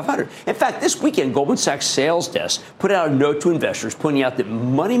S&P 500. In fact, this weekend, Goldman Sachs sales desk put out a note to investors pointing out that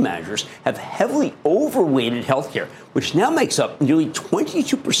money managers have heavily overweighted healthcare, which now makes up nearly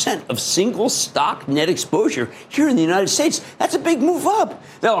 22% of single stock net exposure here in the United States. That's a big move up.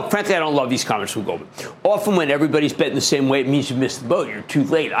 Now, frankly, I don't love these comments from Goldman. Often when everybody's betting the same way, it means you missed the boat. You're too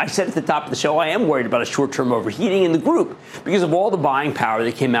late. I said at the top of the show, I am worried about a short-term overheating in the group because of all the buying power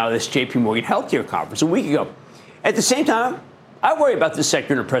that came out of this JP Morgan Healthcare Conference a week ago. At the same time, I worry about this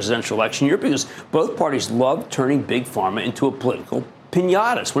sector in a presidential election year because both parties love turning big pharma into a political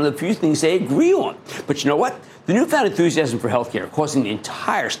pinata. It's one of the few things they agree on. But you know what? The newfound enthusiasm for healthcare, causing the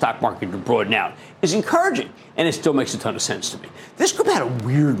entire stock market to broaden out, is encouraging, and it still makes a ton of sense to me. This group had a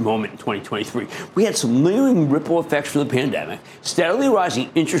weird moment in 2023. We had some lingering ripple effects from the pandemic. Steadily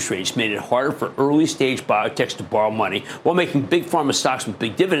rising interest rates made it harder for early-stage biotechs to borrow money, while making big pharma stocks with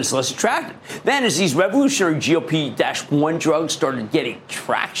big dividends less attractive. Then, as these revolutionary GLP-1 drugs started getting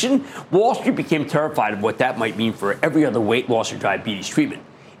traction, Wall Street became terrified of what that might mean for every other weight loss or diabetes treatment.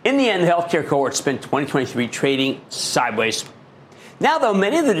 In the end, the healthcare cohort spent 2023 trading sideways. Now, though,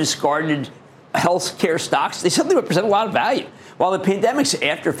 many of the discarded healthcare stocks, they suddenly represent a lot of value. While the pandemic's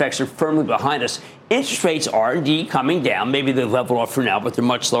after effects are firmly behind us, interest rates are indeed coming down. Maybe they've leveled off for now, but they're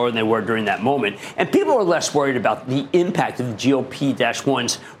much lower than they were during that moment. And people are less worried about the impact of the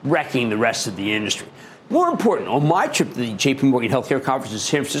GLP-1s wrecking the rest of the industry. More important, on my trip to the JP Morgan Healthcare Conference in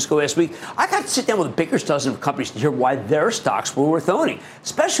San Francisco last week, I got to sit down with a baker's dozen of companies to hear why their stocks were worth owning,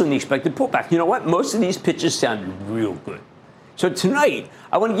 especially in the expected pullback. You know what? Most of these pitches sounded real good. So tonight,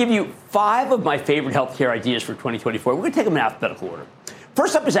 I want to give you 5 of my favorite healthcare ideas for 2024. We're going to take them in alphabetical order.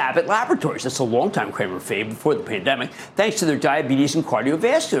 First up is Abbott Laboratories. That's a longtime Cramer fave before the pandemic, thanks to their diabetes and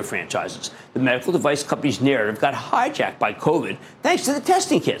cardiovascular franchises. The medical device company's narrative got hijacked by COVID thanks to the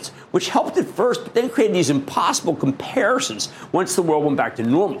testing kits, which helped at first, but then created these impossible comparisons once the world went back to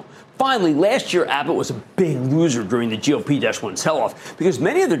normal. Finally, last year, Abbott was a big loser during the GLP-1 sell-off because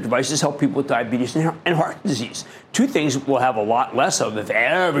many of their devices help people with diabetes and heart disease, 2 things we'll have a lot less of if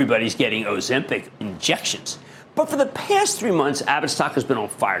everybody's getting Ozempic injections. But for the past 3 months, Abbott's stock has been on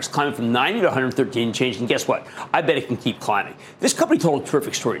fire. It's climbing from 90 to 113 and change. And guess what? I bet it can keep climbing. This company told a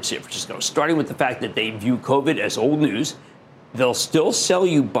terrific story in San Francisco, starting with the fact that they view COVID as old news. They'll still sell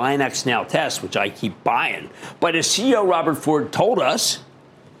you Binax Now tests, which I keep buying. But as CEO Robert Ford told us,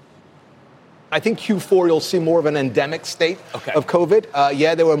 I think Q4 you'll see more of an endemic state of COVID.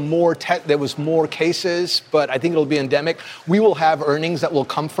 There was more cases, but I think it'll be endemic. We will have earnings that will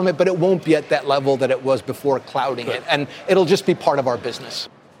come from it, but it won't be at that level that it was before clouding it, and it'll just be part of our business.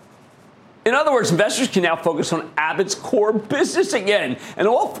 In other words, investors can now focus on Abbott's core business again. And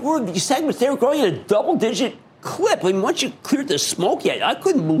all 4 of these segments, they were growing at a double-digit clip. I mean, once you cleared the smoke, I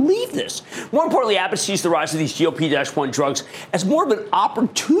couldn't believe this. More importantly, Abbott sees the rise of these GLP-1 drugs as more of an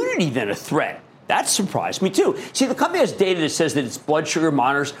opportunity than a threat. That surprised me, too. See, the company has data that says that its blood sugar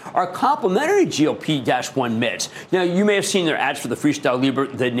monitors are complementary to GLP-1 meds. Now, you may have seen their ads for the Freestyle Libre,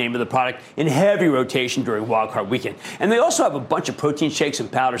 the name of the product, in heavy rotation during wildcard weekend. And they also have a bunch of protein shakes and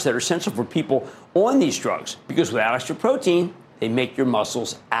powders that are essential for people on these drugs, because without extra protein, they make your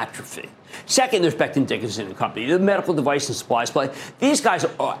muscles atrophy. Second, there's Becton Dickinson & Company, the medical device and supply supply. These guys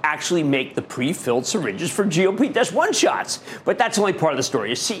actually make the pre-filled syringes for GLP-1 shots. But that's only part of the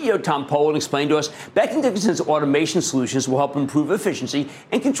story. As CEO Tom Poland explained to us, Becton Dickinson's automation solutions will help improve efficiency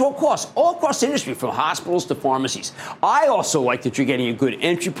and control costs all across the industry, from hospitals to pharmacies. I also like that you're getting a good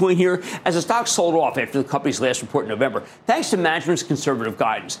entry point here, as the stock sold off after the company's last report in November, thanks to management's conservative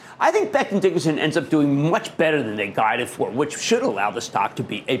guidance. I think Becton Dickinson ends up doing much better than they guided for, which should allow the stock to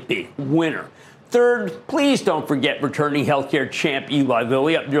be a big winner. Third, please don't forget returning healthcare champ Eli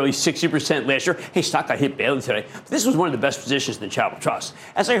Lilly, up nearly 60% last year. Hey, stock got hit badly today. This was one of the best positions in the Chapel Trust.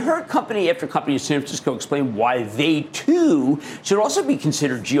 As I heard company after company in San Francisco explain why they, too, should also be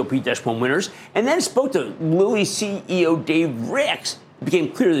considered GLP-1 winners, and then spoke to Lilly CEO Dave Ricks, it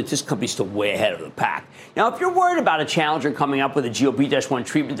became clear that this company's still way ahead of the pack. Now, if you're worried about a challenger coming up with a GLP-1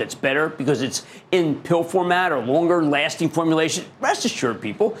 treatment that's better because it's in pill format or longer-lasting formulation, rest assured,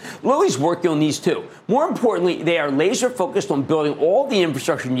 people, Lilly's working on these too. More importantly, they are laser-focused on building all the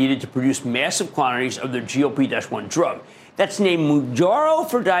infrastructure needed to produce massive quantities of their GLP-1 drug. That's named Mounjaro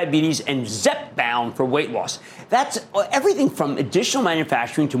for diabetes and Zepbound for weight loss. That's everything from additional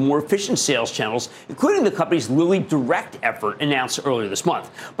manufacturing to more efficient sales channels, including the company's Lilly Direct effort announced earlier this month.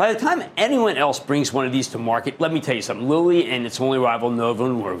 By the time anyone else brings one of these to market, let me tell you something. Lilly and its only rival,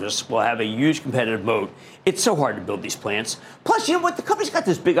 Novo Nordisk, will have a huge competitive moat. It's so hard to build these plants. Plus, you know what? The company's got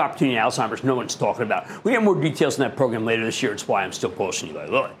this big opportunity in Alzheimer's no one's talking about. We have more details in that program later this year. It's why I'm still bullish on Eli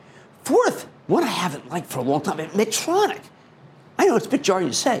Lilly. Fourth, one I haven't liked for a long time, Medtronic. I know it's a bit jarring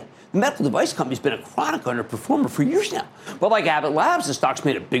to say. The medical device company's been a chronic underperformer for years now. But like Abbott Labs, the stock's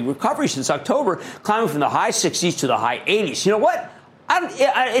made a big recovery since October, climbing from the high 60s to the high 80s. You know what?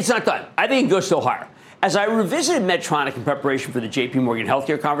 It's not done. I think it goes still higher. As I revisited Medtronic in preparation for the JP Morgan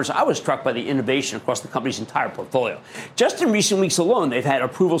Healthcare Conference, I was struck by the innovation across the company's entire portfolio. Just in recent weeks alone, they've had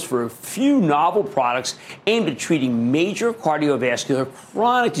approvals for a few novel products aimed at treating major cardiovascular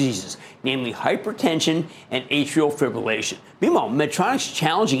chronic diseases, namely hypertension and atrial fibrillation. Meanwhile, Medtronic's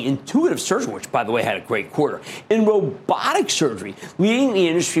challenging intuitive surgery, which, by the way, had a great quarter, in robotic surgery, leading the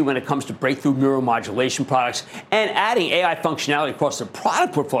industry when it comes to breakthrough neuromodulation products and adding AI functionality across their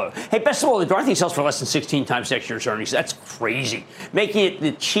product portfolio. Hey, best of all, the darn thing sells for less than 16 times next year's earnings. That's crazy, making it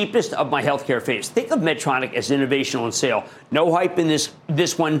the cheapest of my healthcare faves. Think of Medtronic as innovation on sale. No hype in this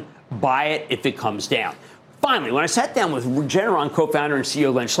one. Buy it if it comes down. Finally, when I sat down with Regeneron co-founder and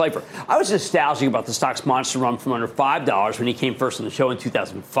CEO Len Schleifer, I was nostalgic about the stock's monster run from under $5 when he came first on the show in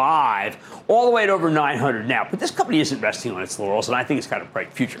 2005, all the way to over $900 now. But this company isn't resting on its laurels, and I think it's got a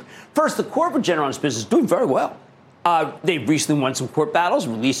bright future. First, the core of Regeneron's business is doing very well. They've recently won some court battles,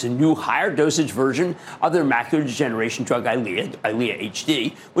 released a new higher dosage version of their macular degeneration drug Eylea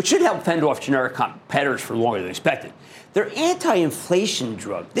HD, which should help fend off generic competitors for longer than expected. Their anti-inflammation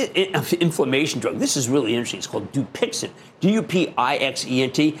drug, this is really interesting. It's called Dupixent,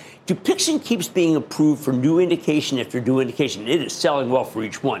 D-U-P-I-X-E-N-T. Dupixent keeps being approved for new indication after new indication. It is selling well for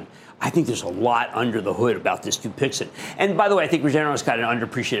each one. I think there's a lot under the hood about this Dupixent. And by the way, I think Regeneron's got an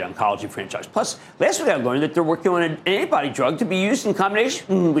underappreciated oncology franchise. Plus, last week I learned that they're working on an antibody drug to be used in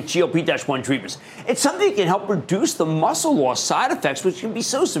combination with GLP-1 treatments. It's something that can help reduce the muscle loss side effects, which can be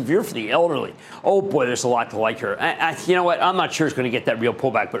so severe for the elderly. Oh boy, there's a lot to like here. You know what? I'm not sure it's going to get that real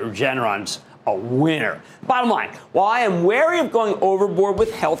pullback, but Regeneron's a winner. Bottom line, while I am wary of going overboard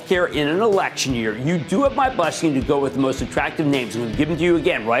with healthcare in an election year, you do have my blessing to go with the most attractive names. I'm going to give them to you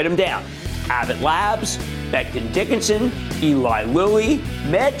again. Write them down. Abbott Labs, Becton Dickinson, Eli Lilly,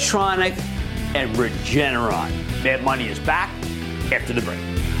 Medtronic, and Regeneron. Mad Money is back after the break.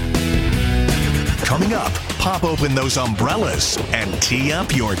 Coming up, pop open those umbrellas and tee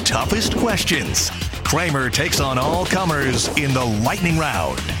up your toughest questions. Cramer takes on all comers in the lightning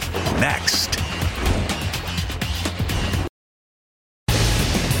round. Next.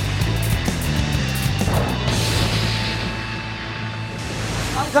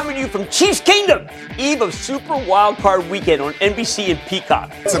 I'm coming to you from Chiefs Kingdom, eve of Super Wildcard Weekend on NBC and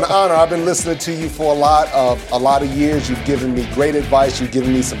Peacock. It's an honor. I've been listening to you for a lot of years. You've given me great advice. You've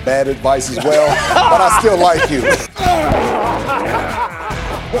given me some bad advice as well, but I still like you.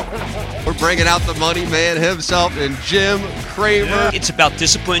 We're bringing out the money man himself and Jim Cramer. It's about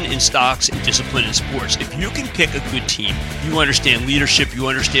discipline in stocks and discipline in sports. If you can pick a good team, you understand leadership, you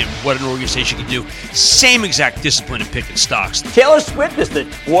understand what an organization can do. Same exact discipline in picking stocks. Taylor Swift is the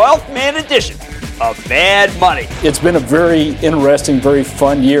 12th man edition of Mad Money. It's been a very interesting, very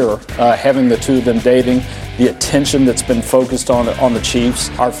fun year having the two of them dating. The attention that's been focused on the Chiefs.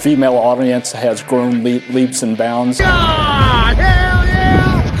 Our female audience has grown leaps and bounds. God, hell yeah!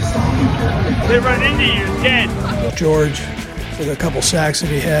 They run into you dead. George the couple sacks that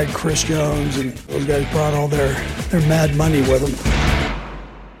he had, Chris Jones, and those guys brought all their mad money with them.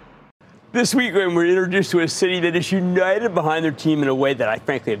 This week, we're introduced to a city that is united behind their team in a way that I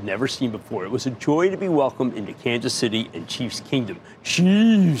frankly have never seen before. It was a joy to be welcomed into Kansas City and Chiefs Kingdom.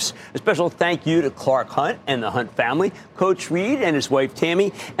 Chiefs! A special thank you to Clark Hunt and the Hunt family, Coach Reed and his wife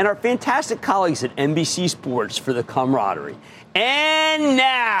Tammy, and our fantastic colleagues at NBC Sports for the camaraderie. And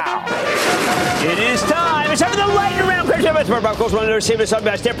now, it is time. It's time for the lightning round. Play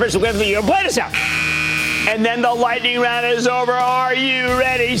this out. And then the lightning round is over. Are you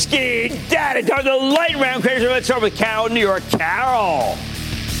ready, Ski Daddy? Time for the lightning round. Let's start with Carol, New York. Carol.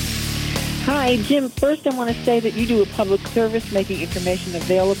 Hi, Jim. First, I want to say that you do a public service, making information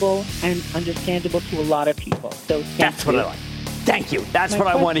available and understandable to a lot of people. So that's what I like. Thank you. That's what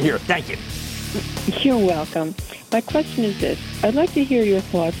I want to hear. Thank you. You're welcome. My question is this. I'd like to hear your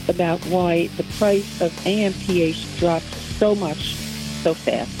thoughts about why the price of AMPH dropped so much so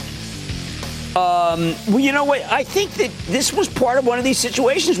fast. Well, you know what? I think that this was part of one of these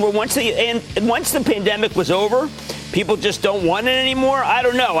situations where once the pandemic was over, people just don't want it anymore. I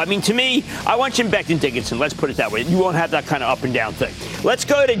don't know. I mean, to me, I want Jim Beckton Dickinson. Let's put it that way. You won't have that kind of up and down thing. Let's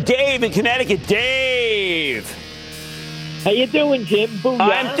go to Dave in Connecticut. Dave. How you doing, Jim? Booyah.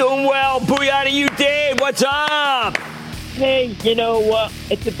 I'm doing well. Booyah to you, Dave. What's up? Hey, you know,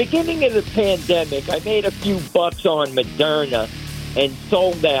 at the beginning of the pandemic, I made a few bucks on Moderna and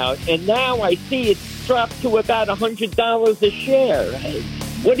sold out, and now I see it's dropped to about $100 a share.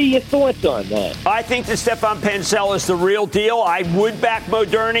 What are your thoughts on that? I think that Stefan Pancel is the real deal. I would back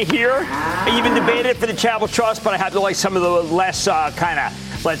Moderna here. I even debated it for the Charitable Trust, but I had to like some of the less kind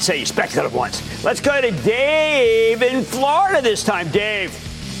of, let's say, speculative ones. Let's go to Dave in Florida this time. Dave.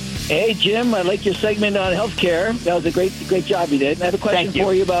 Hey, Jim, I like your segment on healthcare. That was a great job you did. I have a question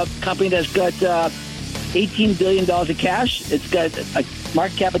for you about a company that's got $18 billion of cash. It's got a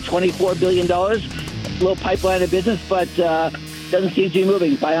market cap of $24 billion. A little pipeline of business, but doesn't seem to be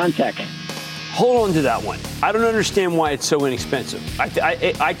moving. BioNTech. Hold on to that one. I don't understand why it's so inexpensive.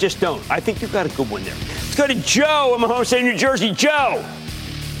 I just don't. I think you've got a good one there. Let's go to Joe in my home state of New Jersey. Joe.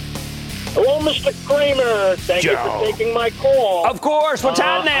 Hello, Mr. Cramer. Thank you for taking my call. Of course. What's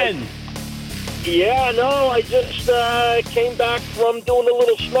happening? I just came back from doing a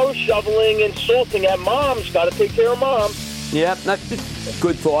little snow shoveling and salting at Mom's. Got to take care of Mom. Yep,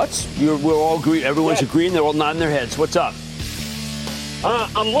 good thoughts. We're all agree. Everyone's agreeing. They're all nodding their heads. What's up?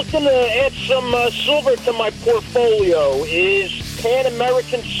 I'm looking to add some silver to my portfolio. Is Pan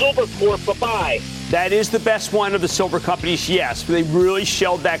American Silver Corp a buy? That is the best one of the silver companies, yes. They really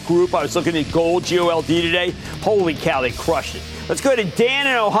shelled that group. I was looking at gold, GOLD today. Holy cow, they crushed it. Let's go to Dan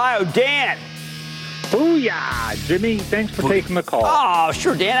in Ohio. Dan. Booyah, Jimmy. Thanks for taking the call. Oh,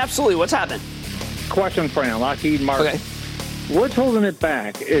 sure, Dan. Absolutely. What's happening? Question for you, Lockheed Martin. Okay. What's holding it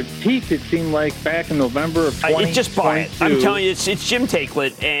back? It peaked, it seemed like, back in November of 2022. Just buy it. I'm telling you, it's Jim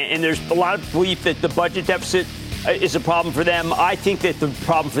Takelet, and there's a lot of belief that the budget deficit is a problem for them. I think that the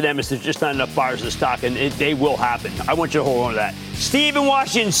problem for them is there's just not enough buyers of the stock, and they will happen. I want you to hold on to that. Steve in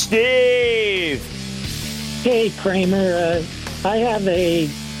Washington. Steve. Hey, Cramer. I have a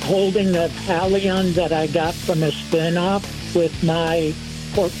holding of Halion that I got from a spin-off, with my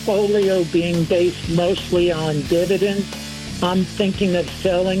portfolio being based mostly on dividends. I'm thinking of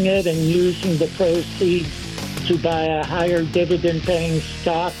selling it and using the proceeds to buy a higher dividend-paying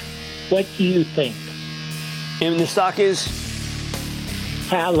stock. What do you think? And the stock is?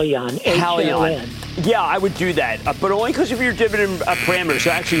 Halion. Halion. Yeah, I would do that, but only because of your dividend parameters.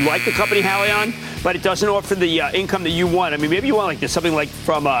 I actually like the company Halion, but it doesn't offer the income that you want. I mean, maybe you want like something like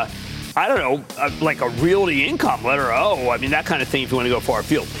from like a realty income, letter O. I mean, that kind of thing if you want to go far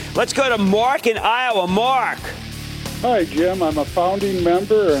afield. Let's go to Mark in Iowa. Mark. Hi, Jim. I'm a founding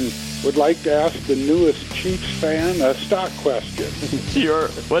member and would like to ask the newest Chiefs fan a stock question. Sure.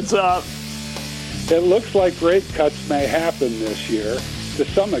 What's up? It looks like rate cuts may happen this year. To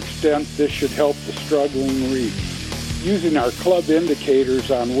some extent, this should help the struggling REITs. Using our club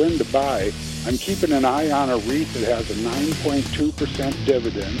indicators on when to buy, I'm keeping an eye on a REIT that has a 9.2%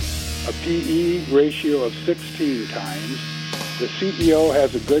 dividend, a PE ratio of 16 times. The CEO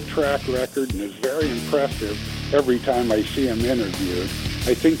has a good track record and is very impressive every time I see him interviewed.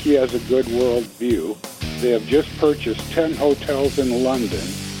 I think he has a good world view. They have just purchased 10 hotels in London.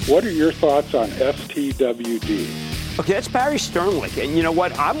 What are your thoughts on STWD? Okay, that's Barry Sternlicht. And you know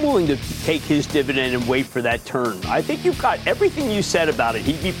what? I'm willing to take his dividend and wait for that turn. I think you've got everything you said about it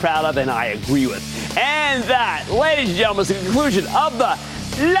he'd be proud of, and I agree with. And that, ladies and gentlemen, is the conclusion of the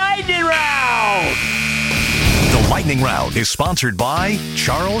Lightning Round. The Lightning Round is sponsored by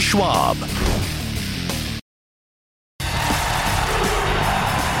Charles Schwab.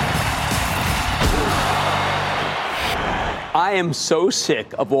 I am so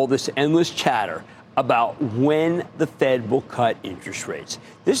sick of all this endless chatter about when the Fed will cut interest rates.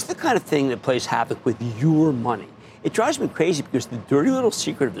 This is the kind of thing that plays havoc with your money. It drives me crazy because the dirty little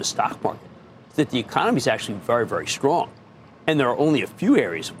secret of the stock market is that the economy is actually very, very strong. And there are only a few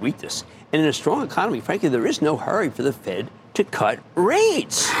areas of weakness. And in a strong economy, frankly, there is no hurry for the Fed to cut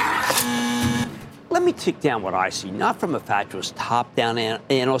rates. Let me tick down what I see, not from a fatuous top-down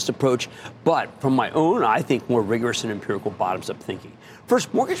analyst approach, but from my own, I think, more rigorous and empirical bottoms-up thinking.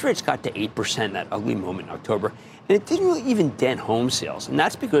 First, mortgage rates got to 8%, that ugly moment in October, and it didn't really even dent home sales, and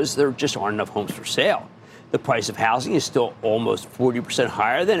that's because there just aren't enough homes for sale. The price of housing is still almost 40%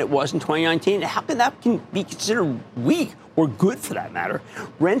 higher than it was in 2019. How can that be considered weak or good for that matter?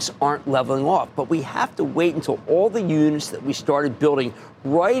 Rents aren't leveling off, but we have to wait until all the units that we started building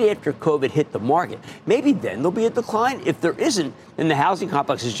right after COVID hit the market. Maybe then there'll be a decline. If there isn't, then the housing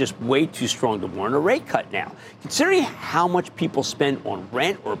complex is just way too strong to warrant a rate cut now. Considering how much people spend on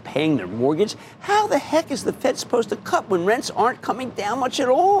rent or paying their mortgage, how the heck is the Fed supposed to cut when rents aren't coming down much at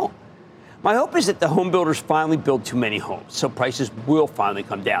all? My hope is that the home builders finally build too many homes, so prices will finally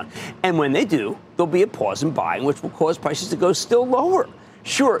come down. And when they do, there'll be a pause in buying, which will cause prices to go still lower.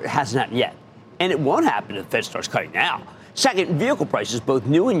 Sure, it hasn't happened yet. And it won't happen if the Fed starts cutting now. Second, vehicle prices, both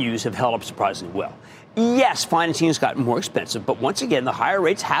new and used, have held up surprisingly well. Yes, financing has gotten more expensive, but once again, the higher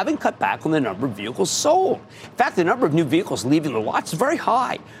rates haven't cut back on the number of vehicles sold. In fact, the number of new vehicles leaving the lots is very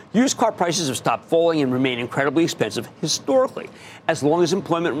high. Used car prices have stopped falling and remain incredibly expensive historically. As long as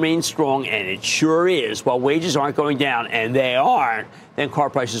employment remains strong, and it sure is, while wages aren't going down, and they aren't, then car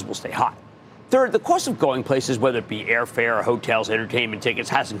prices will stay high. Third, the cost of going places, whether it be airfare or hotels, entertainment tickets,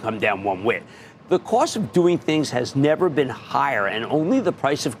 hasn't come down one whit. The cost of doing things has never been higher, and only the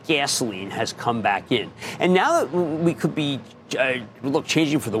price of gasoline has come back in. And now that we could be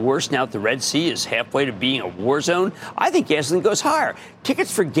changing for the worse, now that the Red Sea is halfway to being a war zone, I think gasoline goes higher.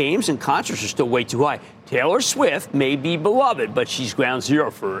 Tickets for games and concerts are still way too high. Taylor Swift may be beloved, but she's ground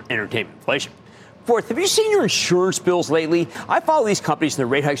zero for entertainment inflation. Fourth, have you seen your insurance bills lately? I follow these companies, and the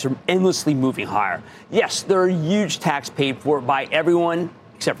rate hikes are endlessly moving higher. Yes, there are huge tax paid for by everyone,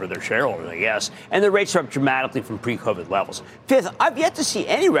 except for their shareholders, I guess, and the rates are up dramatically from pre-COVID levels. Fifth, I've yet to see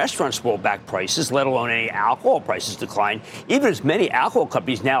any restaurants roll back prices, let alone any alcohol prices decline, even as many alcohol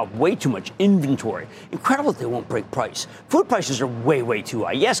companies now have way too much inventory. Incredible that they won't break price. Food prices are way, way too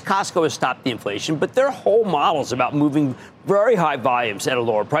high. Yes, Costco has stopped the inflation, but their whole model is about moving very high volumes at a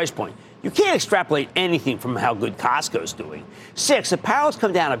lower price point. You can't extrapolate anything from how good Costco's doing. Six, apparel's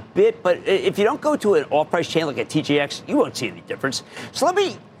come down a bit, but if you don't go to an off-price chain like a TJX, you won't see any difference. So let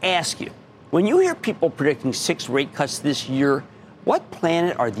me ask you, when you hear people predicting 6 rate cuts this year, what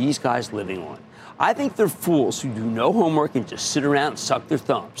planet are these guys living on? I think they're fools who do no homework and just sit around and suck their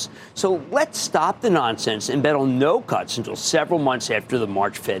thumbs. So let's stop the nonsense and bet on no cuts until several months after the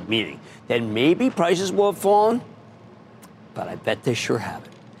March Fed meeting. Then maybe prices will have fallen, but I bet they sure haven't.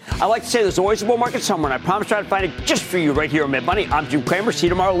 I like to say there's always a bull market somewhere, and I promise to try to find it just for you right here on Mad Money. I'm Jim Cramer. See you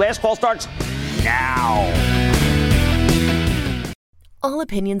tomorrow. Last call starts now. All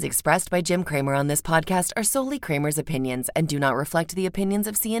opinions expressed by Jim Cramer on this podcast are solely Cramer's opinions and do not reflect the opinions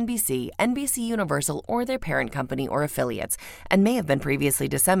of CNBC, NBC Universal, or their parent company or affiliates, and may have been previously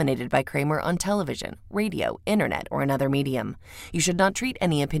disseminated by Cramer on television, radio, internet, or another medium. You should not treat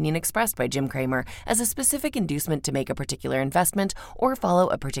any opinion expressed by Jim Cramer as a specific inducement to make a particular investment or follow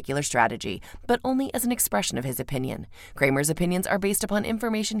a particular strategy, but only as an expression of his opinion. Cramer's opinions are based upon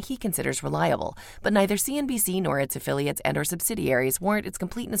information he considers reliable, but neither CNBC nor its affiliates and or subsidiaries warrant its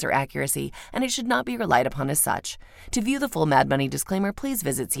completeness or accuracy, and it should not be relied upon as such. To view the full Mad Money disclaimer, please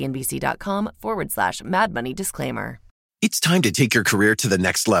visit cnbc.com/Mad Money disclaimer. It's time to take your career to the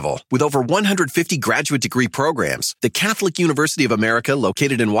next level. With over 150 graduate degree programs, the Catholic University of America,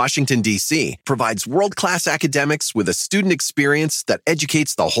 located in Washington, D.C., provides world-class academics with a student experience that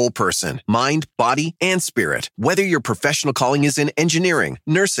educates the whole person, mind, body, and spirit. Whether your professional calling is in engineering,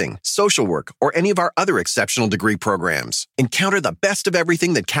 nursing, social work, or any of our other exceptional degree programs, encounter the best of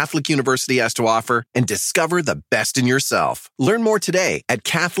everything that Catholic University has to offer and discover the best in yourself. Learn more today at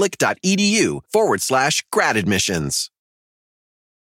catholic.edu/grad admissions.